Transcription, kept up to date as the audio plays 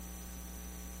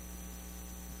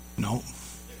No.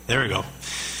 There we go.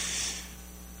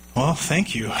 Well,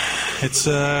 thank you. It's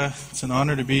an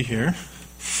honor to be here.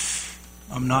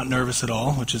 I'm not nervous at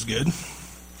all, which is good.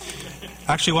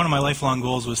 Actually, one of my lifelong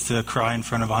goals was to cry in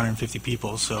front of 150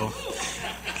 people, so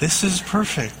this is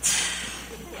perfect.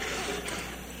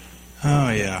 Oh,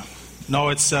 yeah. No,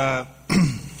 it's...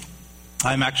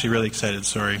 I'm actually really excited.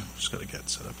 Sorry, just got to get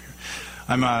set up here.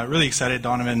 I'm really excited.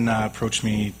 Donovan approached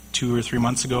me 2 or 3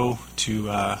 months ago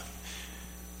to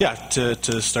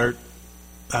start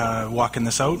walking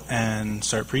this out and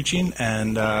start preaching.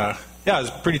 And I was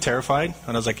pretty terrified.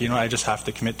 And I was like, I just have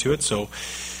to commit to it. So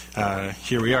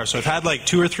here we are. So I've had like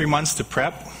 2 or 3 months to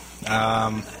prep.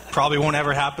 Probably won't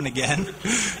ever happen again.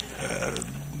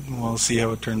 We'll see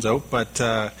how it turns out.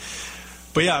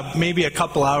 But yeah, maybe a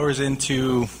couple hours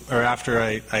into, or after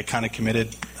I kind of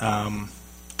committed, the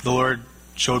Lord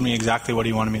showed me exactly what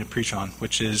He wanted me to preach on,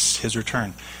 which is His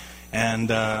return.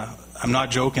 And I'm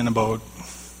not joking about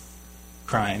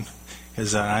crying,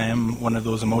 because I am one of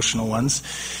those emotional ones.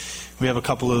 We have a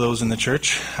couple of those in the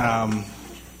church. I'm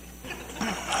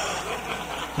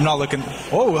not looking...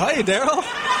 Oh, hi, Daryl!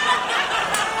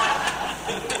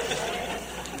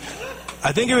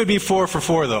 I think it would be 4 for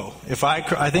 4, though.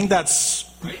 I think that's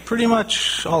pretty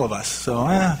much all of us. So,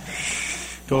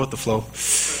 go with the flow.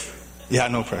 Yeah,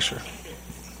 no pressure.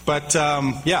 But,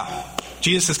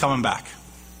 Jesus is coming back.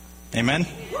 Amen?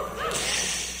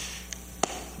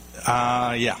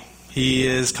 He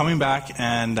is coming back,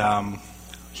 and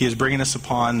He is bringing us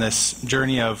upon this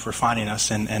journey of refining us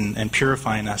and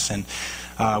purifying us. And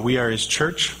we are His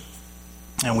church,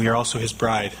 and we are also His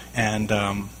bride.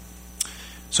 And...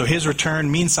 So His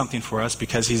return means something for us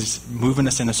because He's moving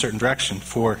us in a certain direction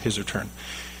for His return.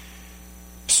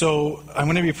 So I'm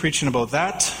going to be preaching about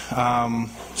that. I'm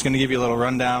just going to give you a little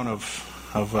rundown of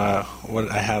what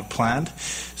I have planned,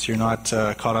 so you're not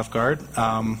caught off guard.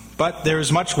 But there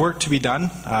is much work to be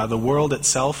done. The world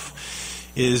itself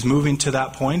is moving to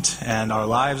that point, and our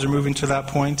lives are moving to that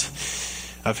point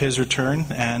of His return.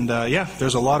 And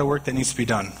there's a lot of work that needs to be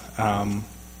done.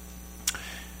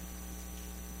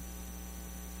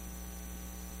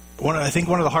 I think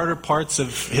one of the harder parts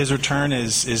of His return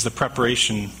is the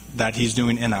preparation that He's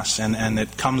doing in us, and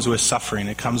it comes with suffering.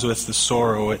 It comes with the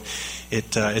sorrow.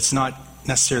 It's not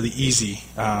necessarily easy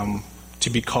to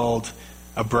be called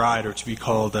a bride or to be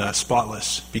called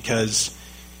spotless, because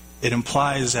it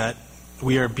implies that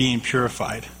we are being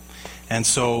purified. And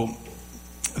so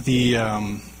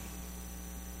the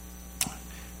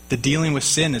dealing with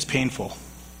sin is painful.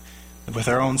 With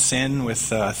our own sin,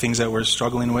 with things that we're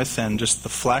struggling with, and just the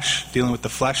flesh, dealing with the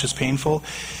flesh is painful.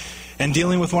 And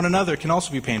dealing with one another can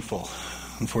also be painful,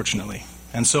 unfortunately.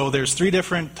 And so there's 3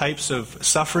 different types of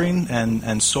suffering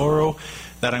and sorrow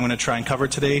that I'm going to try and cover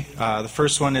today. The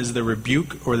first one is the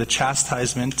rebuke or the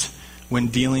chastisement when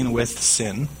dealing with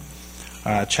sin.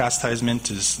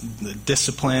 Chastisement is the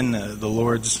discipline, the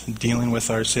Lord's dealing with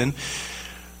our sin.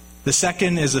 The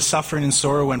second is the suffering and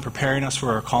sorrow when preparing us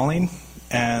for our calling.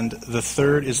 And the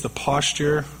third is the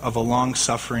posture of a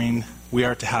long-suffering we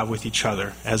are to have with each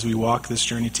other. As we walk this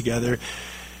journey together,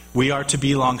 we are to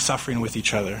be long-suffering with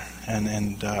each other.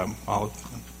 And I'll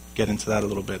get into that a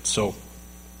little bit. So,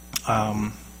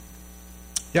 let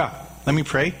me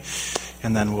pray,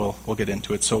 and then we'll get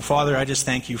into it. So, Father, I just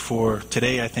thank You for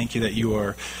today. I thank You that You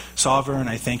are sovereign.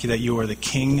 I thank You that You are the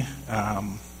King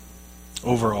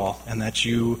over all, and that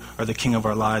You are the King of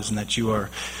our lives, and that You are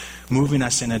moving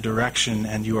us in a direction,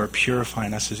 and You are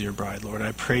purifying us as Your bride, Lord.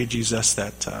 I pray, Jesus,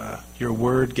 that Your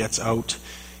word gets out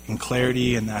in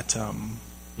clarity, and that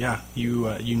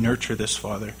You nurture this,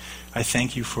 Father. I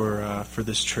thank You for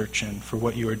this church and for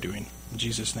what You are doing. In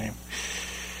Jesus' name.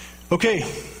 Okay,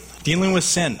 dealing with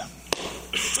sin.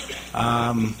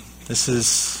 This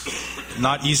is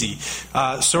not easy.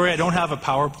 Sorry, I don't have a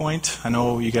PowerPoint. I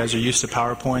know you guys are used to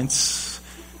PowerPoints.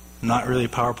 I'm not really a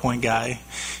PowerPoint guy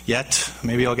yet.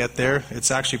 Maybe I'll get there.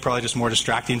 It's actually probably just more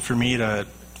distracting for me to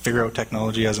figure out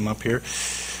technology as I'm up here.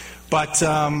 But, so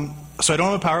I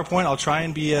don't have a PowerPoint. I'll try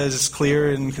and be as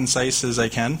clear and concise as I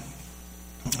can.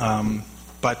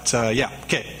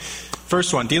 Okay.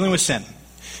 First one, dealing with sin.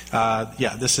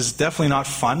 This is definitely not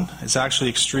fun. It's actually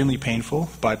extremely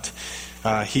painful, but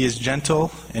He is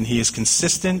gentle, and He is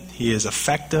consistent. He is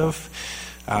effective.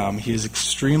 He is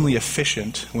extremely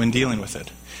efficient when dealing with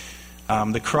it.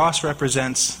 The cross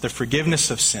represents the forgiveness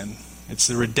of sin. It's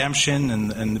the redemption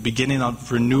and the beginning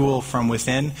of renewal from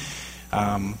within.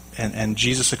 And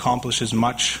Jesus accomplishes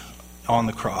much on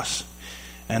the cross.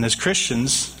 And as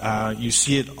Christians, you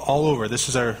see it all over. This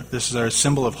is our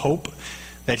symbol of hope,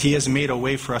 that He has made a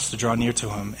way for us to draw near to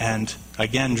Him. And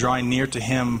again, drawing near to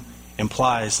Him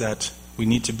implies that We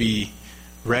need to be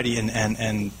ready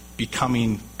and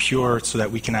becoming pure so that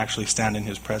we can actually stand in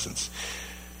his presence.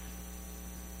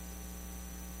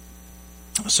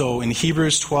 So in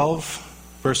Hebrews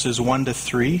 12, verses 1 to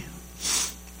 3,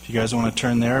 if you guys want to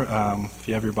turn there, if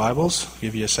you have your Bibles, I'll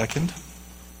give you a second.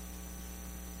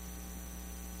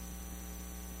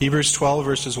 Hebrews 12,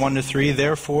 verses 1 to 3,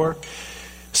 therefore,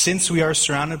 since we are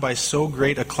surrounded by so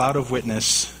great a cloud of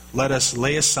witness, let us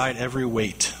lay aside every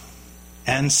weight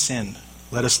and sin.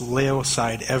 Let us lay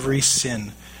aside every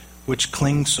sin which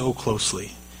clings so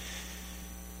closely.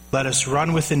 Let us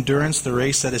run with endurance the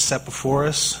race that is set before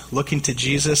us, looking to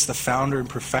Jesus, the founder and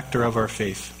perfecter of our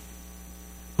faith,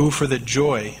 who for the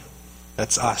joy,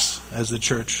 that's us as the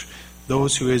church,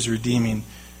 those who is redeeming,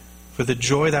 for the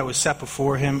joy that was set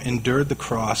before him endured the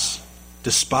cross,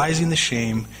 despising the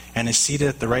shame, and is seated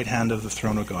at the right hand of the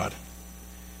throne of God.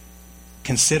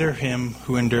 Consider him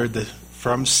who endured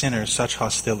from sinners such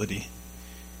hostility,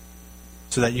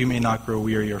 so that you may not grow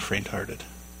weary or faint-hearted.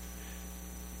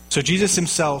 So Jesus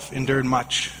himself endured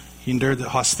much. He endured the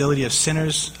hostility of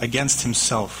sinners against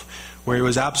himself, where he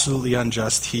was absolutely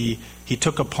unjust. He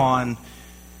took upon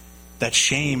that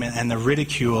shame and the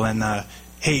ridicule and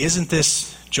hey, isn't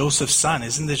this Joseph's son?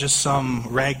 Isn't this just some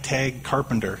ragtag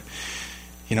carpenter?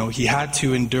 You know, he had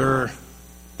to endure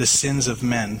the sins of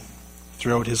men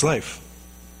throughout his life.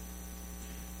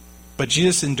 But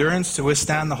Jesus' endurance to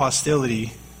withstand the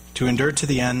hostility, to endure to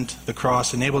the end, the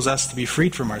cross, enables us to be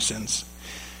freed from our sins.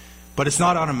 But it's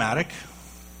not automatic.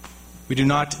 We do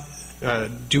not,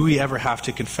 do we ever have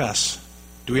to confess?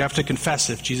 Do we have to confess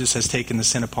if Jesus has taken the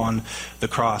sin upon the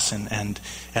cross and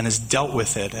has dealt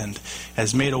with it and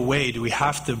has made a way? Do we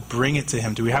have to bring it to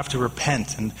him? Do we have to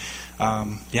repent? And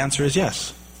the answer is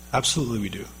yes. Absolutely we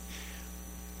do.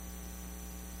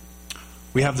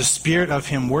 We have the Spirit of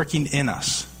him working in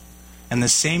us. And the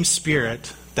same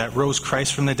Spirit that rose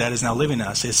Christ from the dead is now living in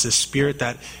us. It's the Spirit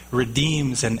that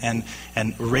redeems and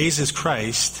raises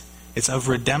Christ. It's of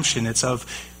redemption. It's of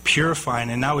purifying.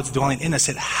 And now it's dwelling in us.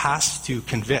 It has to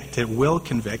convict. It will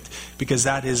convict because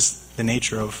that is the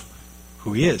nature of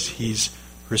who he is. He's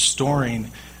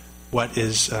restoring what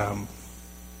is...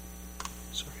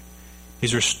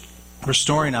 He's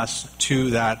restoring us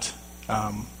to that,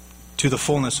 to the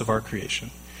fullness of our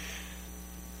creation.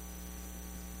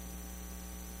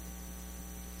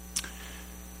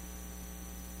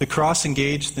 The cross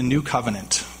engaged the new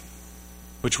covenant,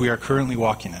 which we are currently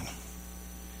walking in.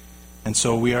 And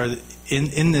so we are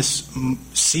in this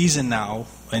season now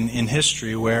in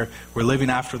history where we're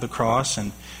living after the cross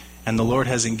and the Lord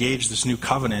has engaged this new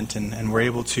covenant and we're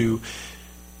able to,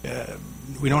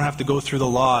 we don't have to go through the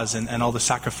laws and all the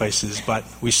sacrifices, but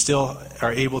we still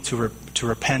are able to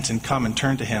repent and come and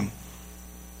turn to him.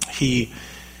 He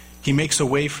makes a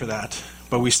way for that.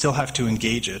 But we still have to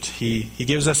engage it. He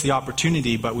gives us the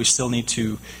opportunity, but we still need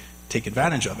to take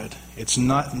advantage of it. It's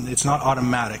not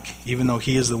automatic, even though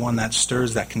he is the one that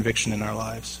stirs that conviction in our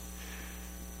lives.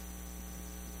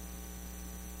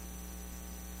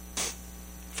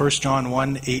 1 John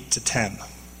 1, 8-10.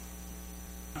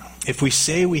 If we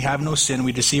say we have no sin,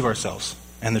 we deceive ourselves,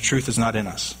 and the truth is not in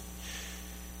us.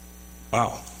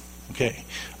 Wow. Okay.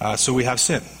 So we have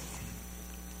sin,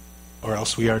 or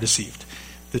else we are deceived.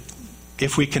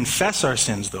 If we confess our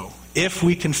sins, though,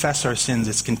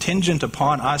 it's contingent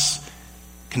upon us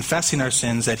confessing our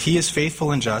sins that he is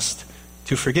faithful and just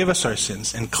to forgive us our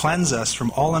sins and cleanse us from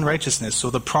all unrighteousness.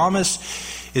 So the promise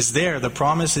is there. The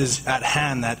promise is at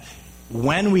hand that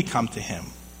when we come to him,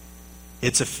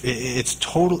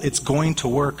 it's going to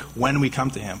work when we come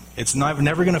to him. It's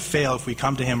never going to fail if we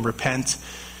come to him, repent,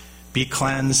 be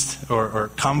cleansed,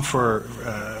 or come for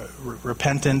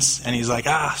repentance, and he's like,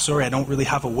 sorry, I don't really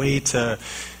have a way to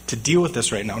deal with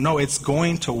this right now. No, it's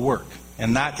going to work,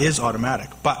 and that is automatic.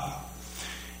 But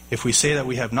if we say that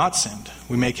we have not sinned,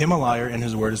 we make him a liar, and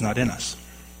his word is not in us.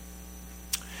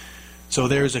 So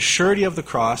there is a surety of the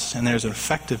cross, and there's an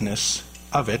effectiveness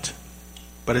of it,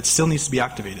 but it still needs to be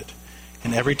activated.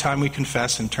 And every time we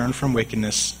confess and turn from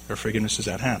wickedness, our forgiveness is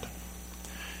at hand.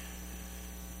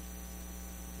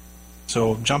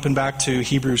 So jumping back to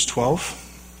Hebrews 12,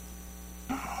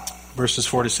 verses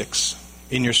 4-6.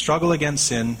 In your struggle against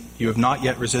sin, you have not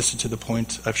yet resisted to the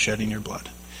point of shedding your blood.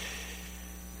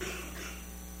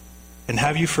 And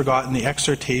have you forgotten the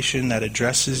exhortation that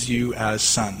addresses you as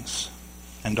sons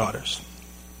and daughters?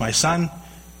 My son,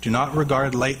 do not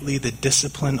regard lightly the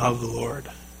discipline of the Lord.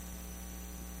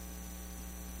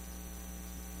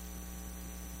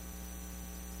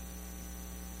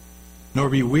 Nor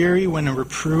be weary when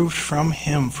reproved from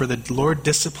him, for the Lord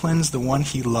disciplines the one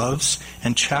he loves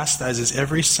and chastises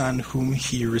every son whom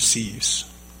he receives.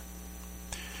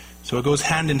 So it goes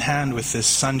hand in hand with this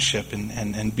sonship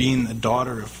and being a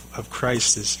daughter of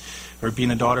Christ or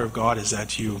being a daughter of God, is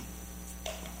that you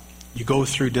go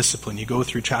through discipline, you go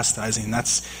through chastising.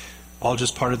 That's all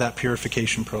just part of that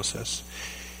purification process.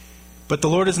 But the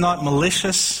Lord is not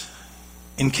malicious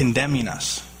in condemning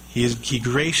us. He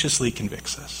graciously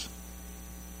convicts us.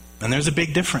 And there's a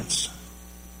big difference.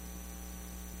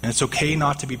 And it's okay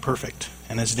not to be perfect.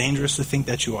 And it's dangerous to think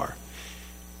that you are.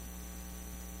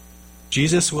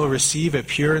 Jesus will receive a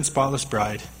pure and spotless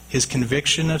bride, his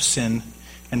conviction of sin,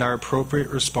 and our appropriate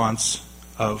response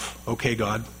of, okay,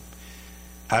 God,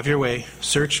 have your way,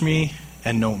 search me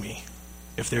and know me.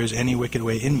 If there is any wicked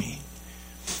way in me,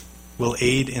 will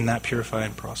aid in that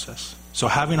purifying process. So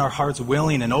having our hearts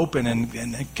willing and open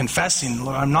and confessing,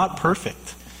 Lord, I'm not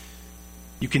perfect.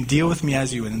 You can deal with me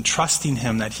as you, and trusting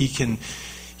him that he's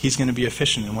going to be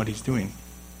efficient in what he's doing.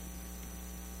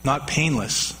 Not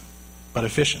painless, but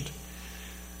efficient.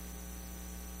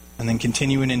 And then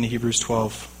continuing into Hebrews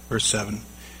 12, verse 7.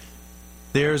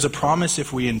 There is a promise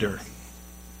if we endure.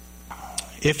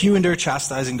 If you endure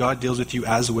chastising, God deals with you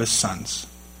as with sons.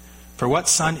 For what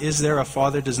son is there a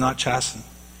father does not chasten?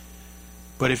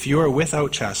 But if you are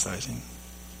without chastising,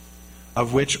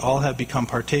 of which all have become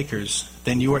partakers,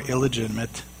 then you are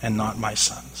illegitimate and not my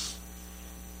sons.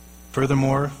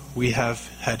 Furthermore, we have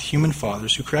had human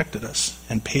fathers who corrected us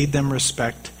and paid them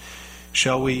respect.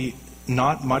 Shall we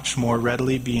not much more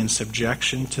readily be in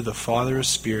subjection to the Father of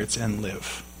spirits and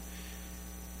live?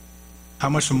 How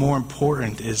much more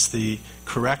important is the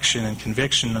correction and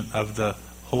conviction of the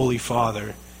Holy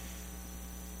Father?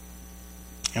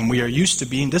 And we are used to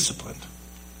being disciplined.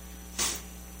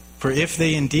 For if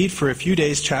they indeed for a few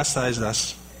days chastised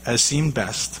us as seemed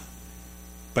best,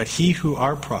 but he for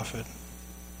our profit,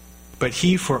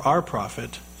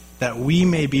 that we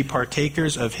may be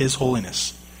partakers of his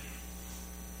holiness.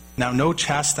 Now no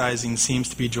chastising seems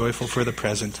to be joyful for the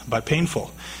present, but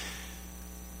painful.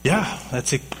 Yeah,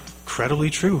 that's incredibly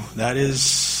true.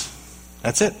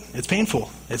 That's it. It's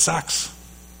painful. It sucks.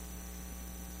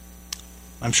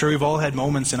 I'm sure we've all had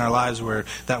moments in our lives where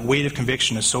that weight of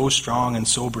conviction is so strong and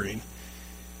sobering.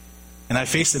 And I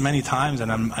faced it many times,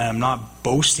 and I'm not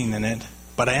boasting in it,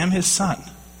 but I am his son.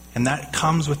 And that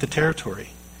comes with the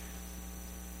territory.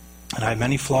 And I have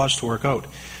many flaws to work out.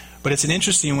 But it's an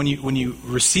interesting, when you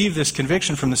receive this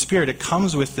conviction from the Spirit, it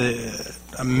comes with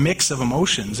a mix of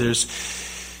emotions. There's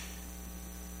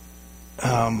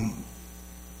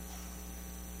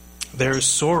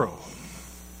sorrow,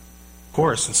 of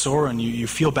course, and sorrow, and you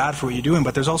feel bad for what you're doing,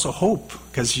 but there's also hope,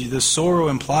 because the sorrow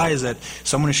implies that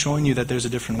someone is showing you that there's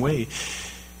a different way.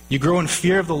 You grow in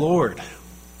fear of the Lord,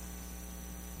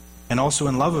 and also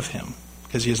in love of him,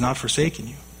 because he has not forsaken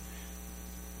you.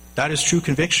 That is true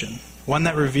conviction, one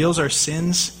that reveals our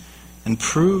sins and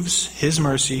proves his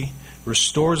mercy,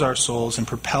 restores our souls, and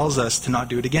propels us to not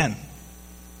do it again.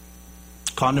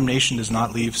 Condemnation does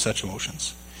not leave such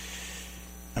emotions.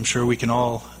 I'm sure we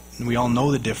all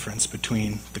know the difference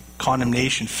between the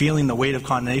condemnation, feeling the weight of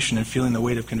condemnation, and feeling the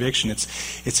weight of conviction.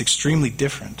 It's extremely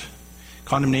different.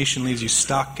 Condemnation leaves you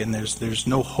stuck, and there's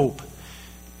no hope.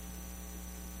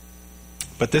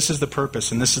 But this is the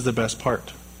purpose, and this is the best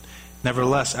part.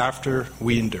 Nevertheless, after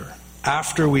we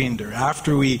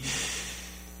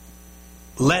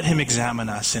let him examine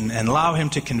us and allow him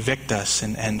to convict us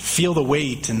and feel the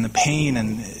weight and the pain,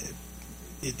 and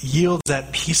it yields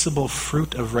that peaceable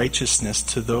fruit of righteousness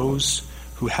to those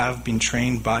who have been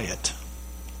trained by it.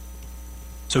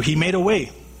 So he made a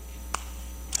way.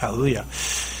 Hallelujah.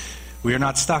 We are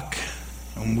not stuck,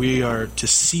 and we are to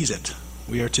seize it.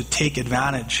 We are to take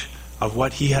advantage of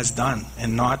what he has done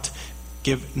and not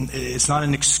it's not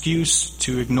an excuse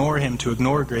to ignore him, to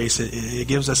ignore grace. It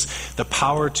gives us the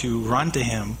power to run to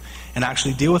him and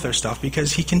actually deal with our stuff,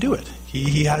 because he can do it.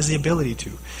 He has the ability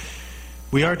to.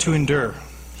 We are to endure.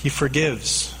 He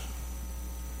forgives.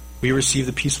 We receive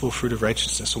the peaceful fruit of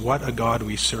righteousness. What a God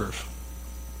we serve.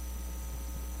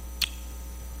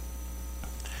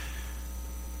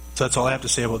 So that's all I have to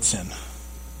say about sin.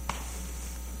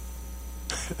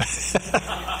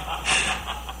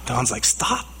 Don's like,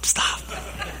 stop.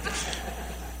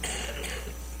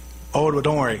 Oh,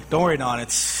 don't worry, Don,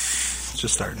 it's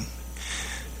just starting.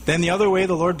 Then the other way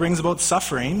the Lord brings about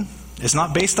suffering is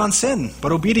not based on sin,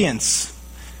 but obedience.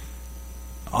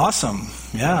 Awesome.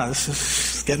 Yeah, this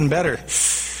is getting better.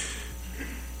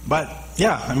 But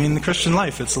yeah, I mean, the Christian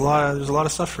life, there's a lot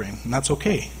of suffering, and that's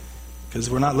okay, because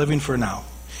we're not living for now.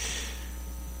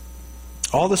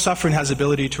 All the suffering has the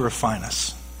ability to refine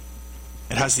us.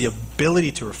 It has the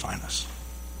ability to refine us.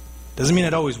 Doesn't mean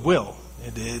it always will.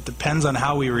 It depends on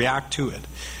how we react to it.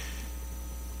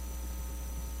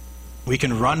 we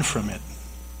can run from it,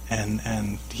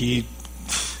 and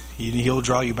he'll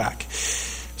draw you back.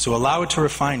 So allow it to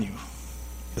refine you,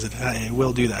 because it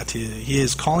will do that. He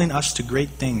is calling us to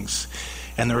great things,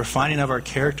 and the refining of our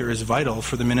character is vital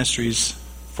for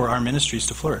our ministries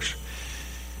to flourish.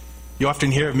 You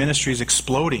often hear of ministries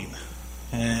exploding,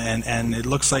 and it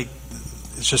looks like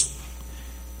it's just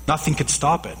nothing could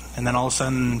stop it. And then all of a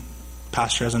sudden,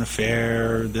 pastor has an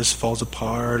affair, or this falls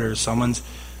apart, or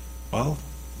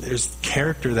there's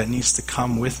character that needs to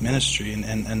come with ministry.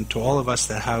 And to all of us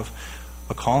that have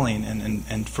a calling,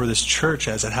 and for this church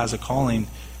as it has a calling,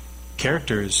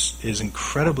 character is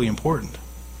incredibly important.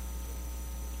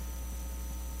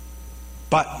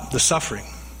 But the suffering.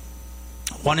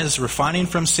 One is refining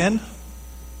from sin,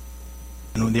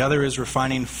 and the other is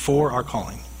refining for our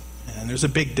calling. And there's a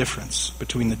big difference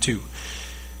between the two.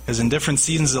 Because in different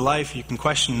seasons of life, you can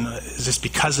question, is this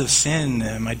because of sin?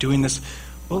 Am I doing this?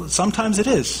 Well, sometimes it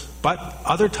is. But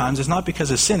other times it's not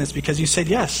because of sin, it's because you said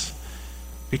yes.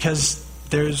 Because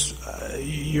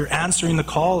you're answering the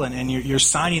call, and you're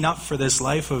signing up for this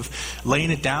life of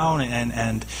laying it down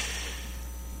and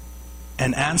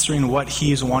answering what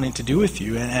He's wanting to do with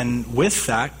you. And with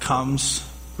that comes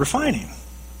refining.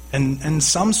 And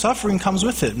some suffering comes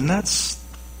with it, and that's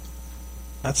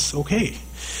okay.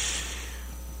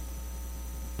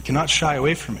 You cannot shy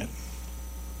away from it.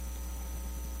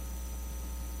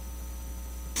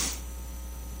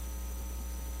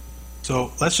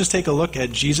 So let's just take a look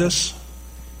at Jesus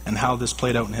and how this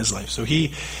played out in His life. So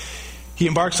he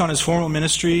embarks on His formal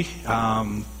ministry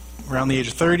around the age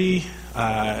of 30.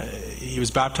 He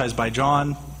was baptized by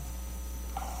John.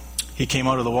 He came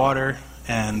out of the water,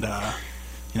 and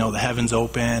the heavens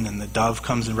open, and the dove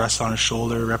comes and rests on His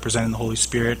shoulder, representing the Holy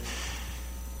Spirit.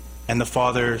 And the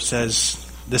Father says,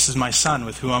 "This is my Son,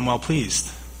 with whom I'm well pleased."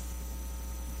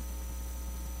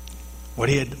 What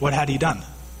had He done?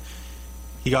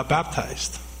 He got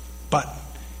baptized. But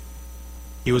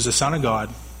He was the Son of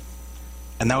God,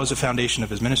 and that was the foundation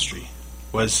of His ministry,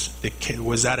 was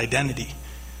that identity.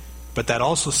 But that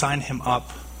also signed Him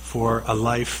up for a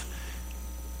life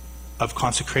of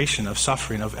consecration, of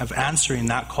suffering, of answering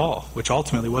that call, which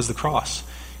ultimately was the cross,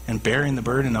 and bearing the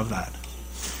burden of that.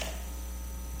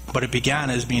 But it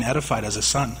began as being edified as a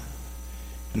son,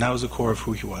 and that was the core of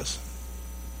who He was.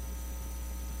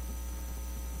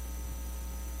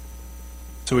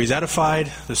 So He's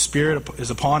edified, the Spirit is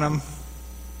upon Him,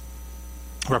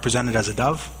 represented as a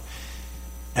dove,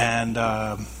 and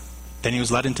then He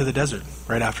was led into the desert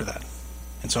right after that.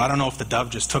 And so I don't know if the dove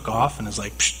just took off and is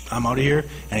like, I'm out of here,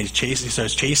 and he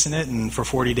starts chasing it, and for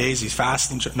 40 days he's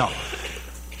fasting. No.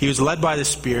 He was led by the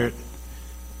Spirit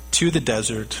to the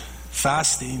desert,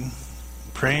 fasting,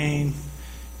 praying,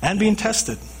 and being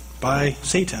tested by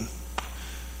Satan.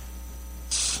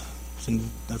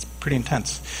 That's pretty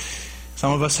intense.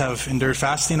 Some of us have endured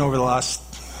fasting over our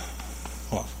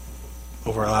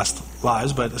last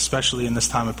lives, but especially in this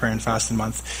time of prayer and fasting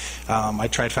month. I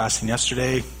tried fasting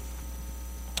yesterday.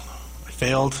 I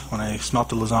failed when I smelt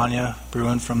the lasagna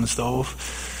brewing from the stove.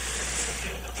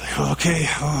 It's like, okay,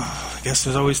 I guess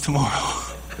there's always tomorrow.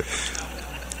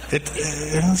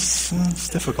 It's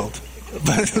difficult,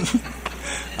 but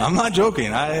I'm not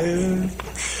joking. I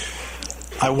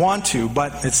want to,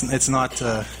 but it's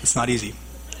not easy.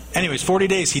 Anyways, 40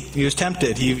 days he was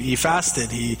tempted. He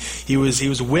fasted. He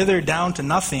was withered down to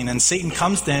nothing, and Satan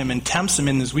comes to him and tempts him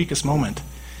in his weakest moment.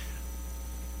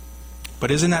 But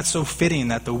isn't that so fitting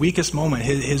that the weakest moment,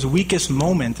 his weakest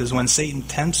moment, is when Satan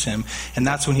tempts him, and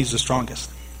that's when he's the strongest?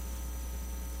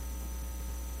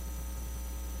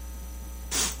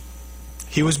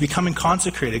 He was becoming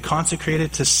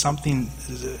consecrated to something,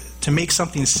 to make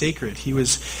something sacred. He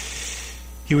was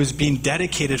being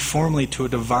dedicated formally to a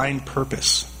divine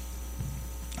purpose.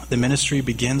 The ministry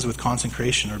begins with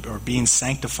consecration, or being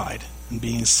sanctified and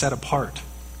being set apart.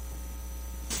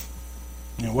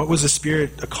 What was the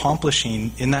Spirit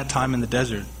accomplishing in that time in the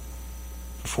desert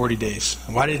for 40 days?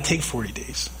 And why did it take 40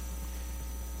 days?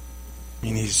 I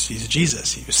mean, he's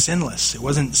Jesus. He was sinless. It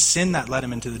wasn't sin that led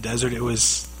him into the desert. It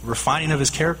was refining of his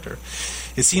character.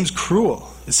 It seems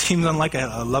cruel. It seems unlike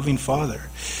a loving father.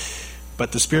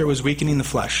 But the Spirit was weakening the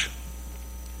flesh.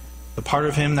 The part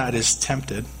of him that is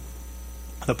tempted,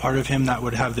 the part of him that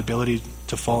would have the ability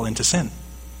to fall into sin.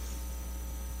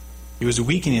 He was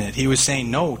weakening it. He was saying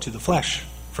no to the flesh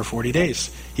for 40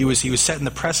 days. He was setting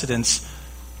the precedence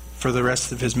for the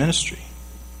rest of his ministry.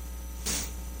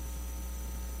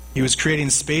 He was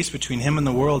creating space between him and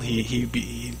the world.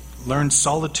 He learned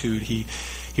solitude. He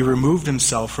removed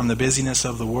himself from the busyness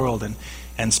of the world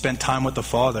and spent time with the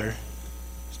Father,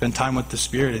 spent time with the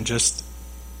Spirit, and just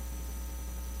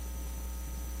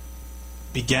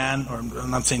began, or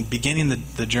I'm not saying beginning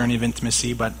the journey of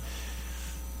intimacy, but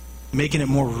making it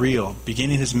more real,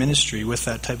 beginning his ministry with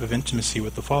that type of intimacy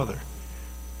with the Father.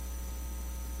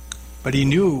 But he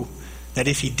knew that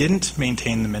if he didn't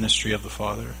maintain the ministry of the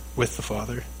Father, with the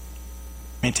Father,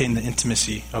 maintain the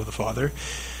intimacy of the Father,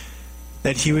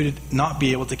 that he would not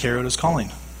be able to carry out his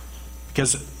calling.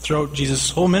 Because throughout Jesus'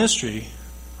 whole ministry,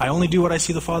 I only do what I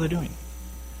see the Father doing.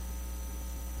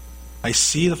 I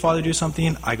see the Father do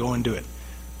something, I go and do it.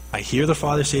 I hear the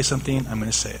Father say something, I'm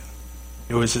going to say it.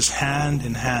 It was his hand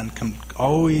in hand,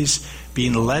 always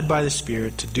being led by the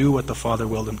Spirit to do what the Father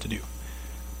willed him to do.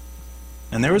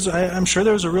 And I'm sure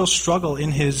there was a real struggle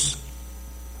in his.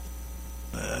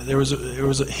 There was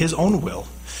his own will.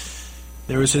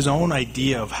 There was his own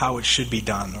idea of how it should be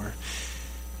done,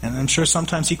 and I'm sure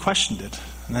sometimes he questioned it.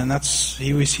 And then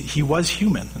he was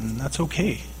human, and that's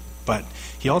okay. But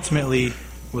he ultimately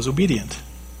was obedient.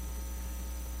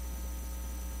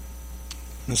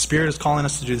 And the Spirit is calling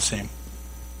us to do the same.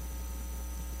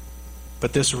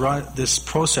 But this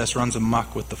process runs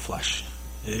amok with the flesh.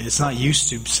 It's not used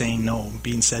to saying no,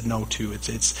 being said no to.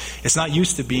 It's not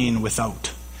used to being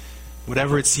without.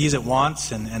 Whatever it sees it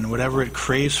wants, and whatever it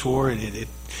craves for,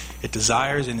 it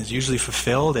desires and is usually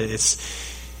fulfilled.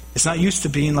 It's not used to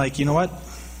being like, you know what?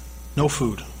 No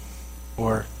food.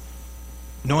 Or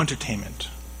no entertainment.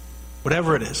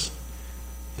 Whatever it is.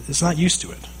 It's not used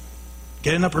to it.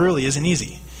 Getting up early isn't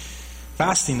easy.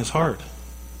 Fasting is hard.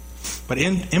 But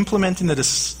implementing the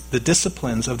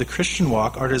disciplines of the Christian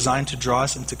walk are designed to draw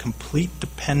us into complete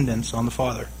dependence on the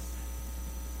Father.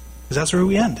 Because that's where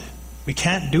we end. We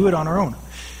can't do it on our own.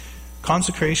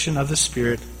 Consecration of the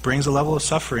Spirit brings a level of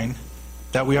suffering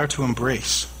that we are to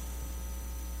embrace.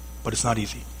 But it's not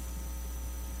easy.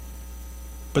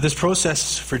 But this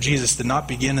process for Jesus did not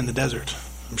begin in the desert,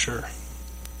 I'm sure.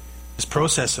 This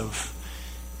process of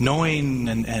knowing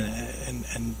and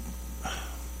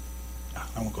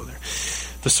I won't go there.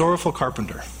 The sorrowful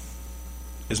carpenter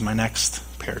is my next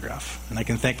paragraph. And I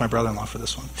can thank my brother-in-law for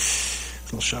this one. A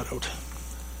little shout out.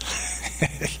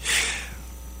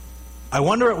 I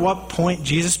wonder at what point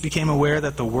Jesus became aware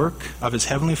that the work of his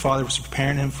heavenly Father was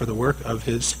preparing him for the work of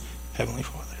his heavenly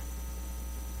Father.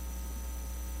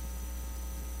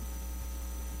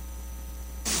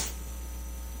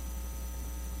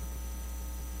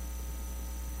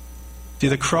 See,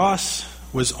 the cross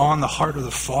was on the heart of the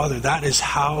Father. That is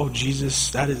how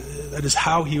that is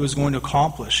how he was going to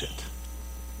accomplish it.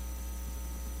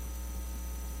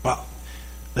 Well,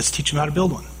 let's teach him how to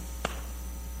build one.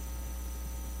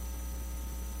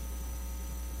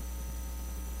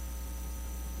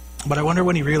 But I wonder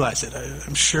when he realized it.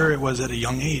 I'm sure it was at a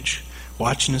young age,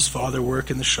 watching his father work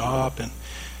in the shop. And,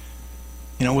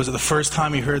 was it the first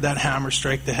time he heard that hammer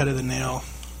strike the head of the nail?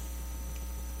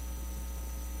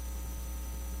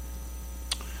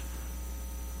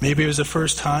 Maybe it was the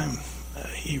first time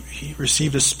he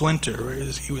received a splinter, or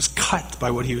he was cut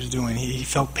by what he was doing. He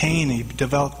felt pain. He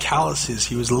developed calluses.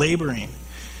 He was laboring.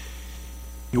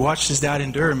 He watched his dad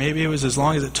endure. Maybe it was as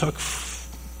long as it took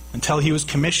until he was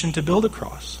commissioned to build a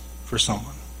cross for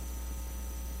someone.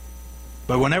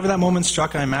 But whenever that moment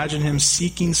struck, I imagine him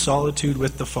seeking solitude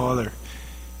with the Father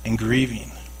and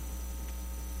grieving.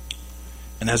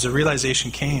 And as the realization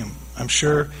came, I'm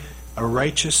sure a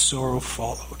righteous sorrow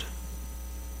followed.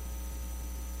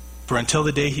 For until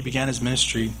the day he began his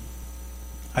ministry,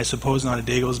 I suppose not a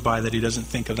day goes by that he doesn't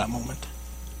think of that moment.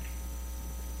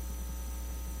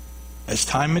 As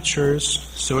time matures,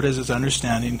 so does his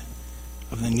understanding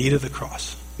of the need of the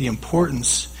cross, the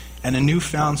importance, and a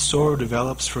newfound sorrow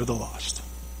develops for the lost.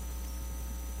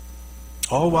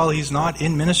 All while he's not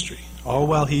in ministry, all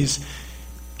while he's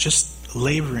just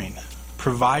laboring,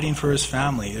 providing for his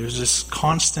family, there's this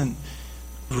constant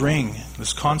ring,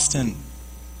 this constant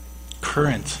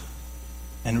current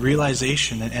and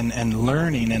realization and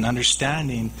learning and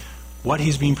understanding what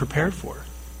he's being prepared for.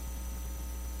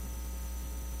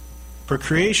 For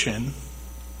creation,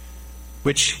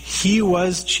 which he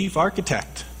was chief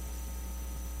architect,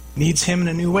 needs him in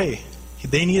a new way.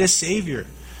 They need a Savior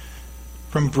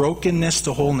from brokenness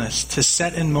to wholeness, to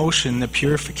set in motion the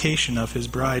purification of his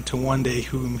bride to one day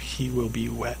whom he will be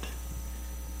wed.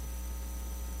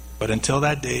 But until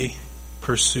that day,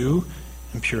 pursue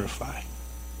and purify.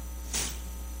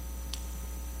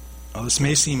 Well, this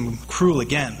may seem cruel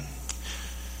again,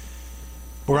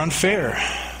 or unfair,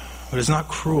 but it's not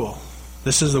cruel.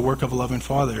 This is the work of a loving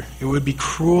Father. It would be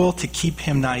cruel to keep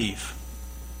him naive.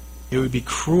 It would be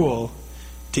cruel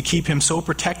to keep him so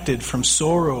protected from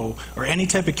sorrow or any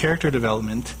type of character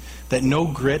development that no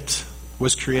grit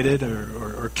was created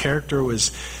or character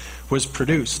was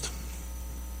produced.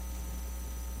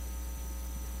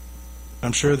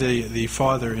 I'm sure the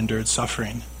Father endured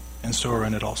suffering and sorrow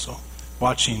in it also,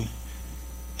 watching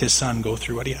his Son go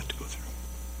through what he had to go through.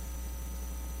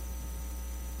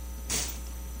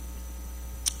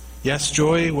 Yes,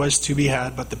 joy was to be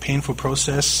had, but the painful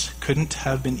process couldn't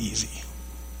have been easy.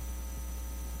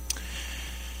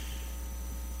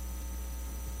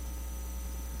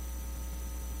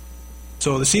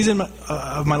 So the season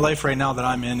of my life right now that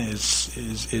I'm in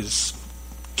is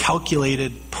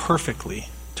calculated perfectly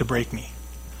to break me.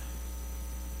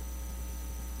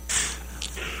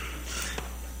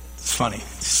 It's funny.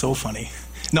 It's so funny.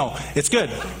 No, it's good.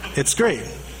 It's great.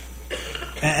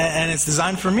 And it's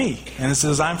designed for me. And it's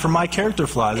designed for my character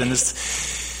flaws. And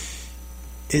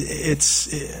it's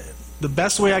the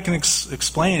best way I can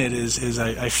explain it is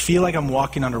I feel like I'm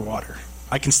walking underwater.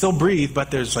 I can still breathe, but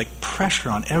there's like pressure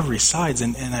on every side,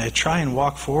 and I try and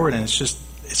walk forward, and it's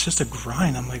just a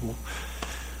grind. I'm like, well,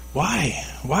 why?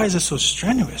 Why is this so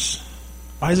strenuous?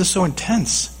 Why is this so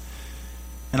intense?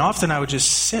 And often I would just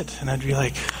sit, and I'd be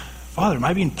like, Father, am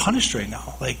I being punished right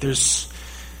now? Like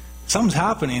something's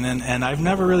happening, and I've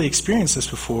never really experienced this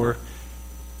before.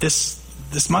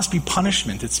 This must be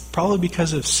punishment. It's probably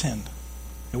because of sin.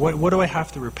 What do I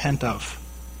have to repent of?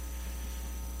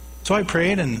 So I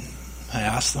prayed, and I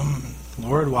asked him,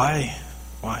 Lord, why?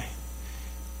 Why?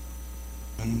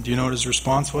 And do you know what his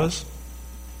response was?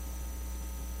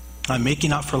 I'm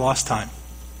making up for lost time.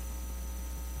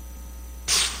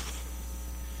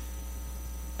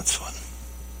 That's fun.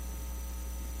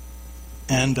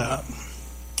 And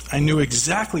I knew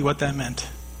exactly what that meant.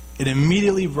 It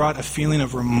immediately brought a feeling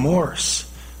of remorse,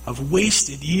 of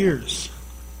wasted years.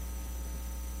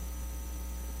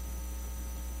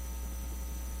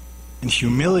 And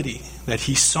humility that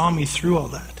he saw me through all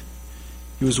that.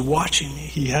 He was watching me.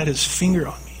 He had his finger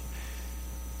on me.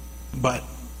 But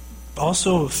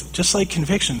also, just like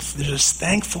conviction, there's this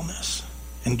thankfulness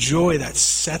and joy that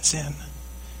sets in.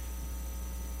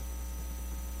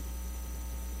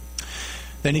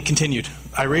 Then he continued,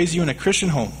 I raised you in a Christian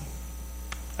home.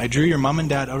 I drew your mom and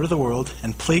dad out of the world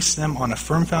and placed them on a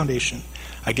firm foundation.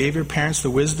 I gave your parents the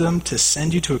wisdom to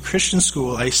send you to a Christian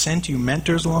school. I sent you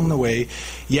mentors along the way,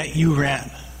 yet you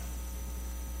ran.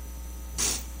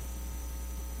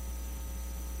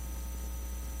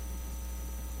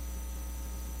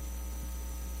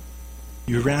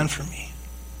 You ran from me.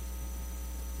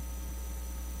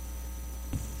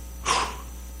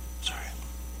 Sorry.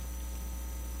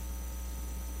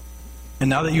 And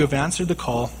now that you have answered the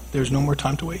call, there's no more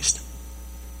time to waste.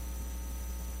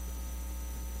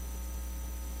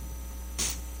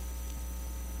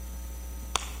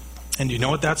 And you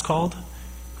know what that's called?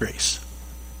 Grace.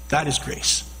 That is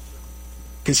grace.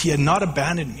 Because he had not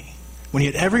abandoned me when he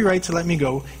had every right to let me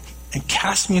go and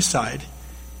cast me aside.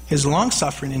 His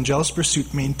long-suffering and jealous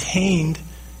pursuit maintained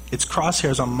its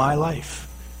crosshairs on my life.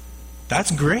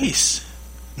 That's grace.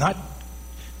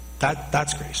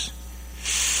 That's grace.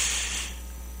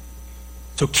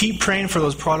 So keep praying for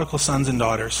those prodigal sons and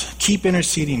daughters. Keep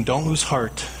interceding. Don't lose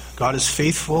heart. God is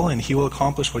faithful and he will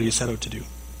accomplish what he set out to do.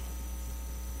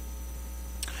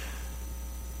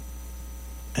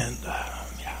 And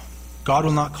God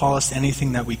will not call us to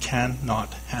anything that we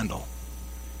cannot handle.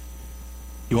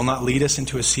 He will not lead us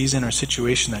into a season or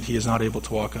situation that he is not able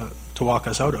to walk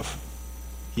us out of.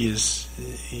 He's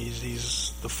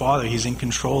the Father. He's in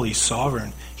control. He's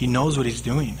sovereign. He knows what he's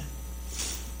doing.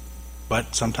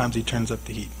 But sometimes he turns up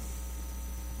the heat.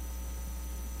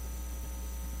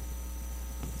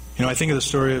 I think of the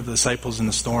story of the disciples in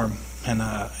the storm, and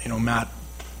Matt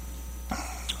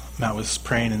was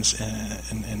praying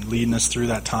and leading us through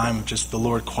that time of just the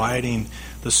Lord quieting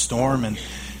the storm, and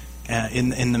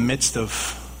in the midst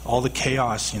of all the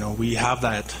chaos, we have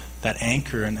that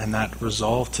anchor and that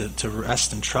resolve to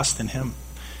rest and trust in him.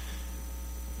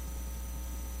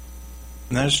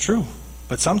 And that is true.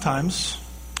 But sometimes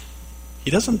he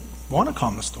doesn't want to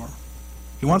calm the storm.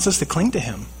 He wants us to cling to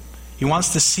him. He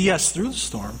wants to see us through the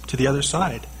storm to the other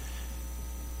side.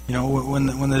 When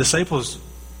the disciples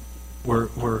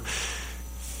were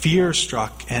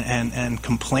fear-struck and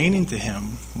complaining to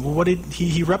him, well, what did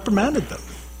he reprimanded them.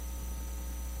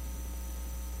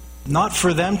 Not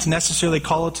for them to necessarily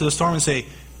call out to the storm and say,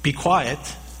 be quiet,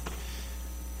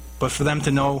 but for them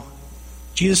to know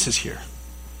Jesus is here.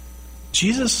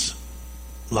 Jesus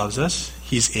loves us,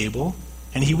 he's able,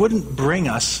 and he wouldn't bring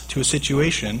us to a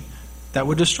situation that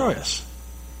would destroy us.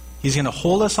 He's going to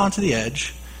hold us onto the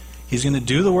edge, he's going to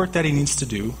do the work that he needs to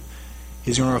do,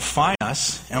 he's going to refine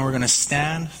us, and we're going to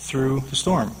stand through the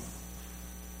storm.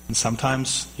 And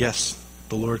sometimes, yes,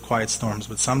 the Lord quiets storms,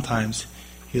 but sometimes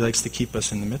he likes to keep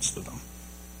us in the midst of them.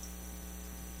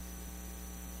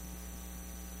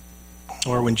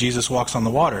 Or when Jesus walks on the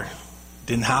water. It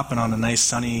didn't happen on a nice,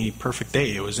 sunny, perfect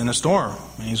day. It was in a storm,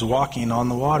 and he's walking on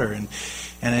the water. And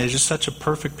it's just such a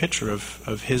perfect picture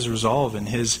of his resolve and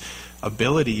his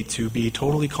ability to be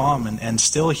totally calm and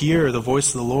still hear the voice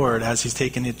of the Lord as he's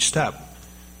taking each step,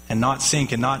 and not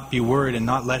sink and not be worried and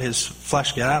not let his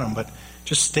flesh get at him, but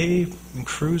just stay and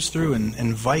cruise through and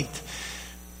invite.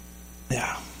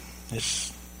 Yeah,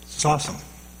 it's awesome.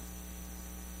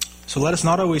 So let us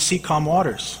not always seek calm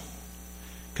waters,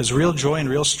 because real joy and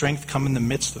real strength come in the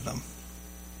midst of them.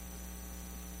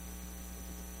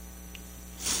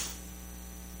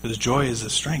 Because joy is the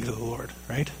strength of the Lord,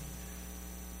 right?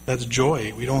 That's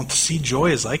joy. We don't see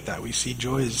joy as like that. We see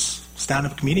joy as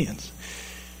stand-up comedians.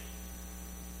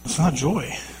 It's not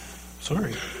joy.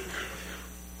 Sorry.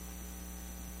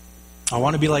 I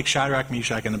want to be like Shadrach,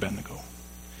 Meshach, and Abednego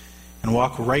and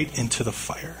walk right into the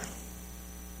fire.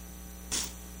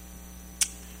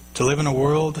 To live in a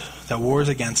world that wars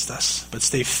against us, but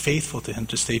stay faithful to him,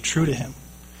 to stay true to him.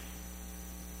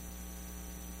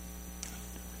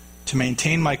 To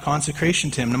maintain my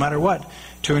consecration to him no matter what.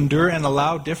 To endure and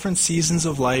allow different seasons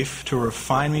of life to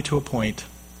refine me to a point.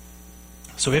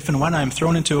 So if and when I'm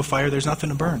thrown into a fire, there's nothing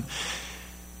to burn.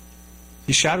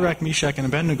 These Shadrach, Meshach, and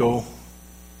Abednego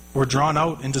were drawn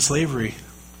out into slavery.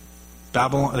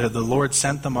 Babylon, the Lord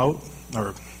sent them out,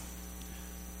 or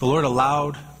the Lord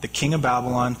allowed the king of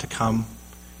Babylon to come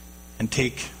and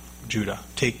take Judah,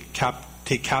 take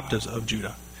captives of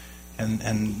Judah.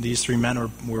 And these three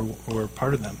men were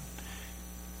part of them.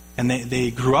 And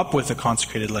they grew up with a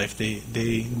consecrated life.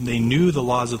 They knew the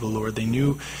laws of the Lord. They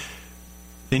knew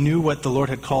what the Lord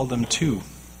had called them to.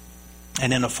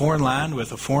 And in a foreign land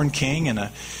with a foreign king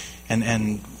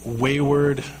and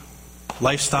wayward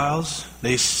lifestyles,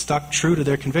 they stuck true to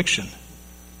their conviction.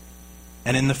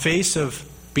 And in the face of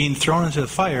being thrown into the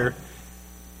fire,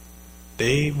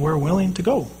 they were willing to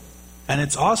go. And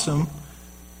it's awesome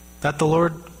that the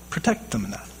Lord protected them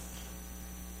in that.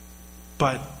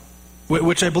 But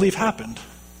which I believe happened.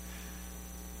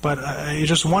 But I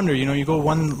just wonder, you go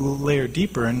one layer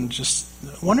deeper and just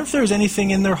wonder if there's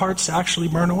anything in their hearts to actually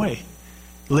burn away.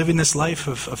 Living this life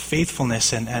of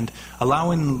faithfulness and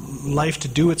allowing life to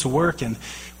do its work. And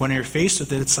when you're faced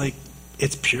with it, it's like,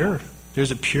 it's pure.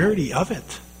 There's a purity of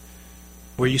it.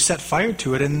 Where you set fire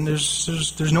to it and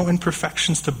there's no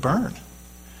imperfections to burn.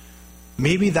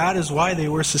 Maybe that is why they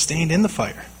were sustained in the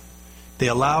fire. They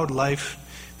allowed life.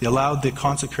 They allowed the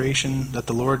consecration that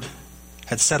the Lord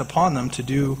had set upon them to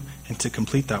do and to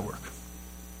complete that work.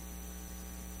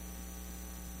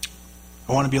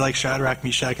 I want to be like Shadrach,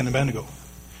 Meshach, and Abednego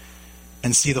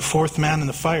and see the fourth man in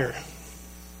the fire.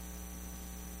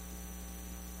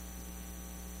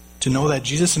 To know that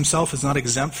Jesus himself is not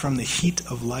exempt from the heat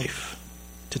of life.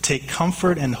 To take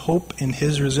comfort and hope in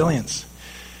his resilience.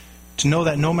 To know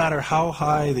that no matter how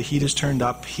high the heat is turned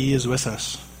up, he is with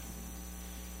us.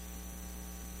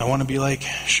 I want to be like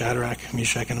Shadrach,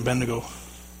 Meshach, and Abednego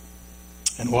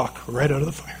and walk right out of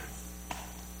the fire.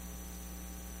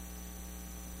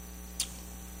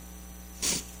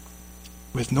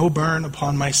 With no burn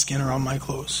upon my skin or on my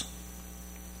clothes.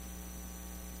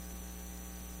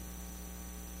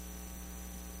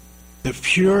 The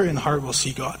pure in heart will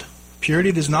see God.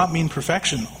 Purity does not mean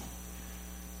perfection, though,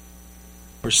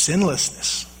 or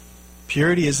sinlessness.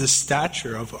 Purity is the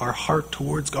stature of our heart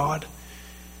towards God.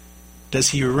 Does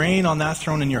he reign on that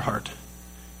throne in your heart?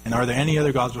 And are there any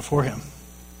other gods before him?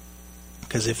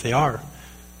 Because if they are,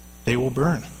 they will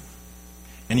burn.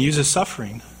 And he uses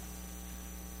suffering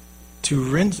to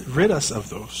rid us of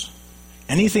those.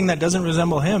 Anything that doesn't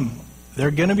resemble him,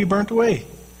 they're going to be burnt away.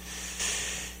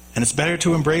 And it's better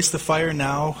to embrace the fire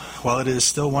now while it is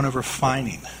still one of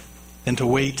refining than to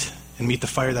wait and meet the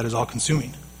fire that is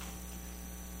all-consuming.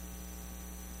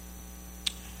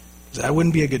 Because that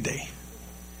wouldn't be a good day.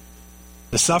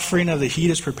 The suffering of the heat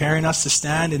is preparing us to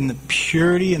stand in the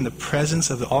purity and the presence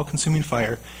of the all-consuming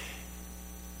fire.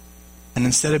 And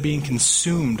instead of being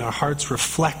consumed, our hearts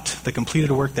reflect the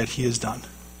completed work that he has done.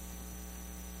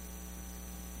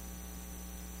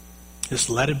 Just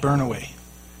let it burn away.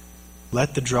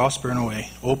 Let the dross burn away.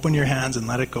 Open your hands and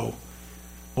let it go.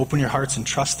 Open your hearts and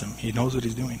trust him. He knows what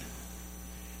he's doing.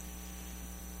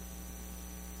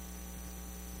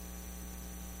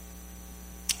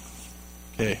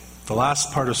 Okay, the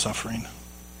last part of suffering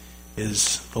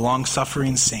is the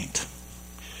long-suffering saint.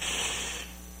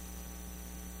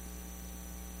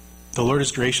 The Lord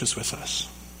is gracious with us.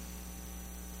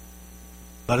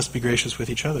 Let us be gracious with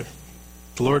each other.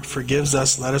 The Lord forgives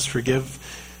us. Let us forgive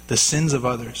the sins of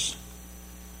others.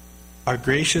 Our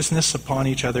graciousness upon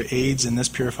each other aids in this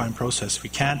purifying process. We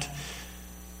can't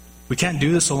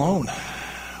do this alone.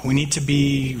 we need to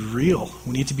be real.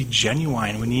 We need to be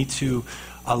genuine. We need to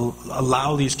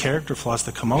allow these character flaws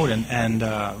to come out. And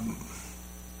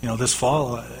this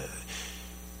fall,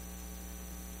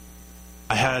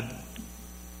 I had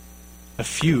a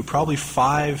few, probably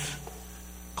 5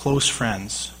 close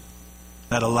friends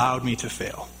that allowed me to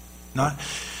fail. But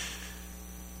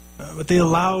they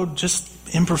allowed just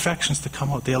imperfections to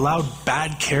come out. They allowed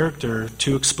bad character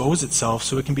to expose itself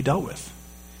so it can be dealt with.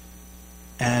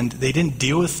 And they didn't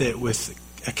deal with it with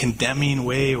a condemning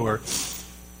way or,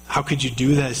 how could you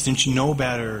do this? Didn't you know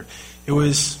better?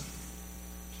 It's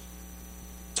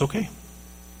okay.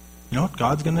 You know what?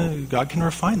 God can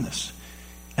refine this.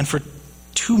 And for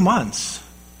 2 months,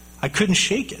 I couldn't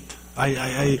shake it.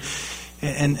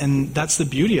 And that's the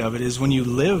beauty of it, is when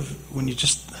you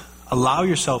just allow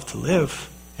yourself to live,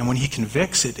 and when He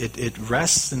convicts, it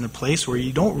rests in a place where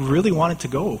you don't really want it to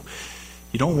go.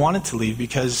 You don't want it to leave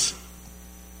because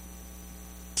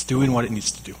it's doing what it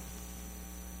needs to do.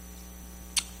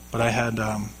 But I had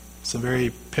some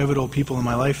very pivotal people in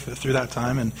my life through that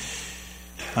time, and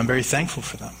I'm very thankful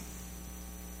for them.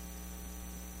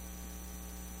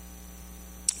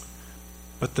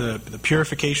 But the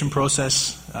purification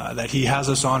process that He has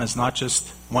us on is not just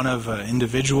one of an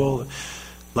individual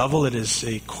level. It is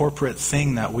a corporate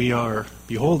thing that we are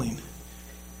beholding.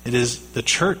 It is the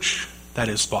church that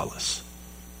is spotless.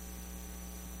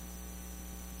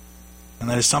 And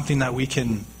that is something that we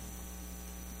can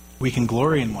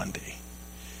glory in one day.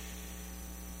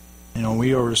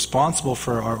 We are responsible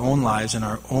for our own lives and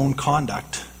our own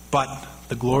conduct, but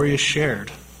the glory is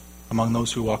shared among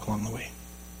those who walk along the way.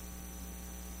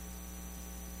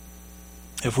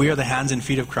 If we are the hands and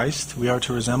feet of Christ, we are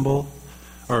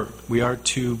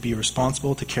to be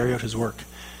responsible to carry out His work.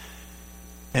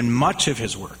 And much of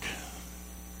His work,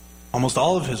 almost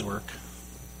all of His work,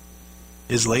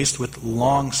 is laced with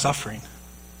long suffering.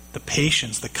 The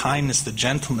patience, the kindness, the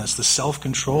gentleness, the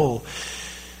self-control.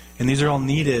 And these are all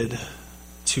needed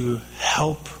to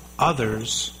help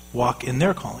others walk in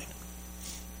their calling.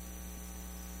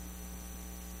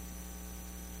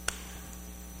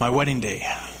 My wedding day.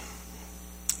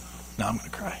 Now I'm going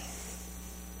to cry.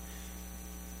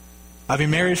 I've been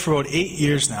married for about 8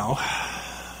 years now.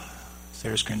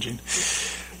 Sarah's cringing.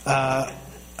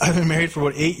 I've been married for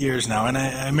about 8 years now, and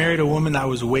I married a woman that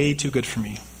was way too good for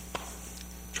me.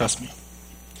 Trust me.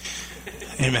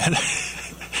 Amen.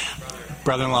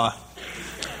 Brother-in-law.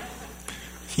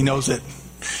 He knows it.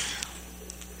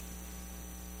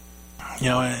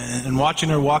 And watching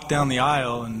her walk down the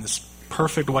aisle in this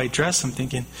perfect white dress, I'm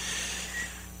thinking,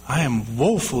 I am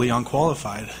woefully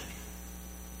unqualified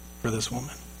for this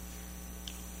woman.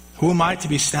 Who am I to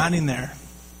be standing there?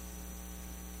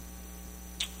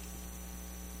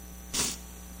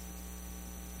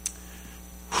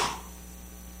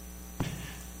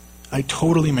 I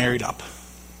totally married up.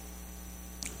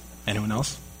 Anyone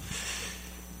else?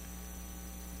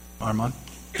 Armand?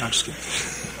 No, I'm just kidding.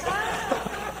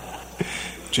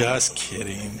 Just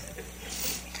kidding.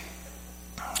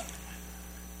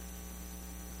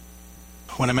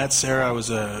 When I met Sarah, I was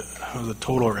a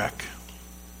total wreck.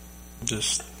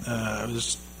 I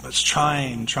was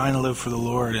trying to live for the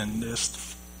Lord and just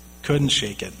couldn't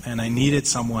shake it. And I needed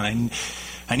someone.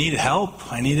 I needed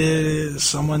help. I needed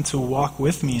someone to walk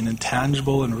with me in a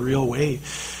tangible and real way,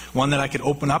 one that I could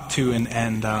open up to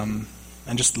and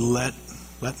just let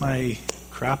my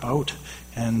crap out.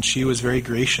 And she was very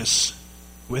gracious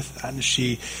with that, and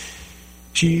she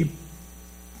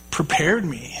prepared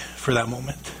me for that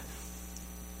moment.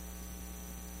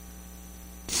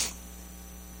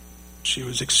 She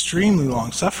was extremely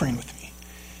long-suffering with me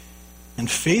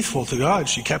and faithful to God.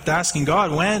 She kept asking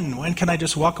God, when can I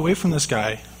just walk away from this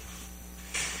guy?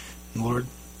 And the Lord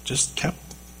just kept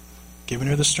giving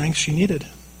her the strength she needed.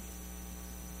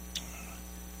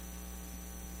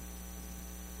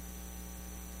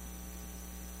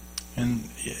 And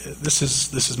this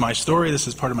is my story. This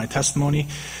is part of my testimony.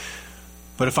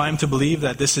 But if I'm to believe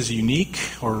that this is unique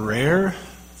or rare,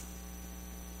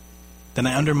 then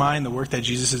I undermine the work that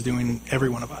Jesus is doing in every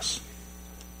one of us.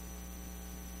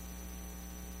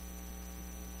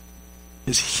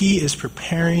 Is He is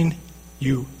preparing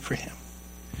you for Him.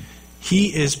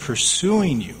 He is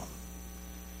pursuing you.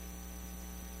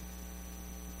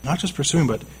 Not just pursuing,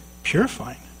 but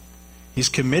purifying. He's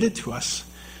committed to us.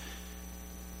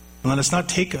 And let us not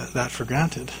take that for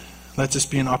granted. Let this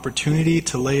be an opportunity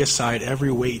to lay aside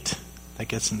every weight that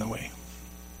gets in the way.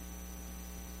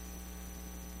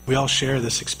 We all share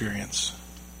this experience.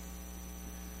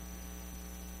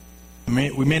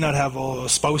 We may not have all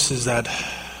spouses that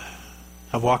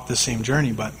have walked the same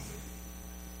journey, but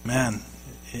man,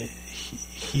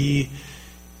 he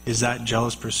is that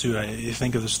jealous pursuit. You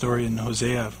think of the story in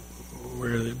Hosea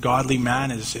where the godly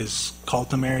man is called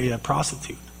to marry a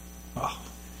prostitute. Oh,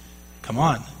 come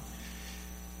on.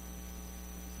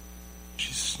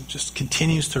 She just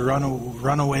continues to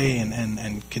run away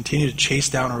and continue to chase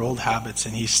down her old habits,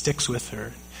 and he sticks with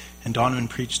her. And Donovan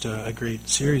preached a great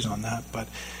series on that, but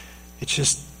it's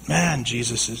just, man,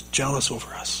 Jesus is jealous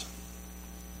over us.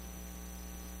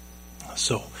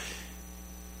 So,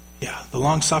 yeah, the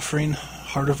long-suffering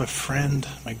heart of a friend,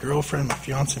 my girlfriend, my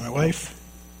fiance, my wife.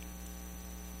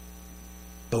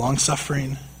 The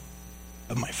long-suffering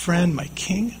of my friend, my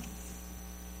king.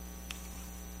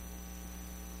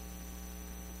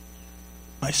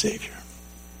 My Savior.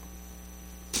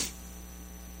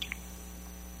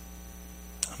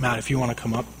 Matt, if you want to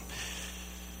come up,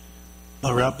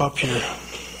 I'll wrap up here.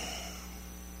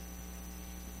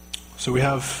 So we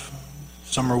have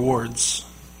some rewards,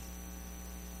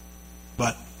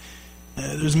 but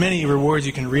there's many rewards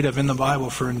you can read of in the Bible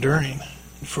for enduring,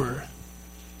 for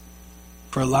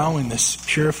allowing this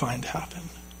purifying to happen.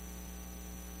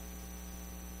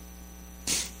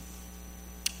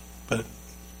 But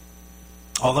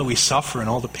all that we suffer and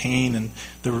all the pain and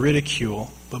the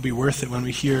ridicule will be worth it when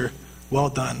we hear, "Well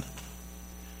done,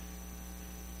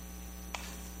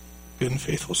 good and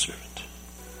faithful servant."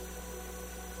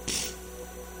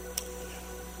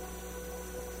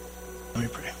 Let me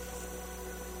pray.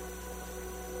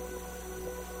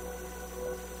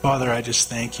 Father, I just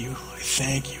thank you. I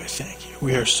thank you. I thank you.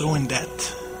 We are so in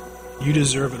debt. You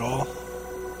deserve it all.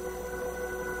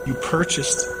 You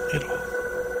purchased it all.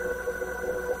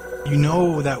 You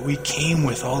know that we came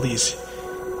with all these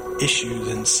issues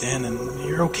and sin, and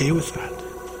you're okay with that.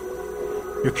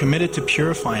 You're committed to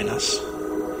purifying us.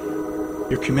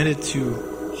 You're committed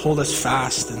to hold us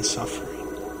fast in suffering,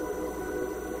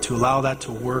 to allow that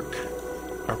to work,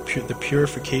 the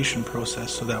purification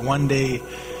process, so that one day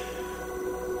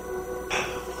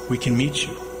we can meet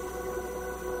you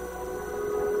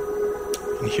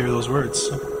and hear those words.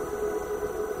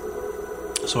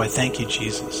 So I thank you,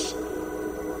 Jesus,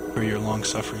 for your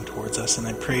long-suffering towards us. And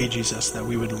I pray, Jesus, that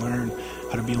we would learn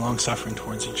how to be long-suffering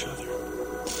towards each other.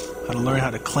 How to learn how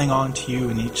to cling on to you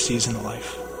in each season of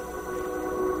life.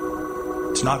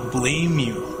 To not blame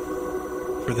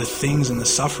you for the things and the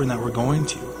suffering that we're going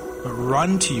to, but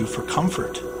run to you for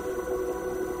comfort.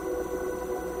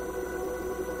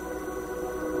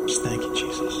 Just thank you,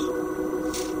 Jesus.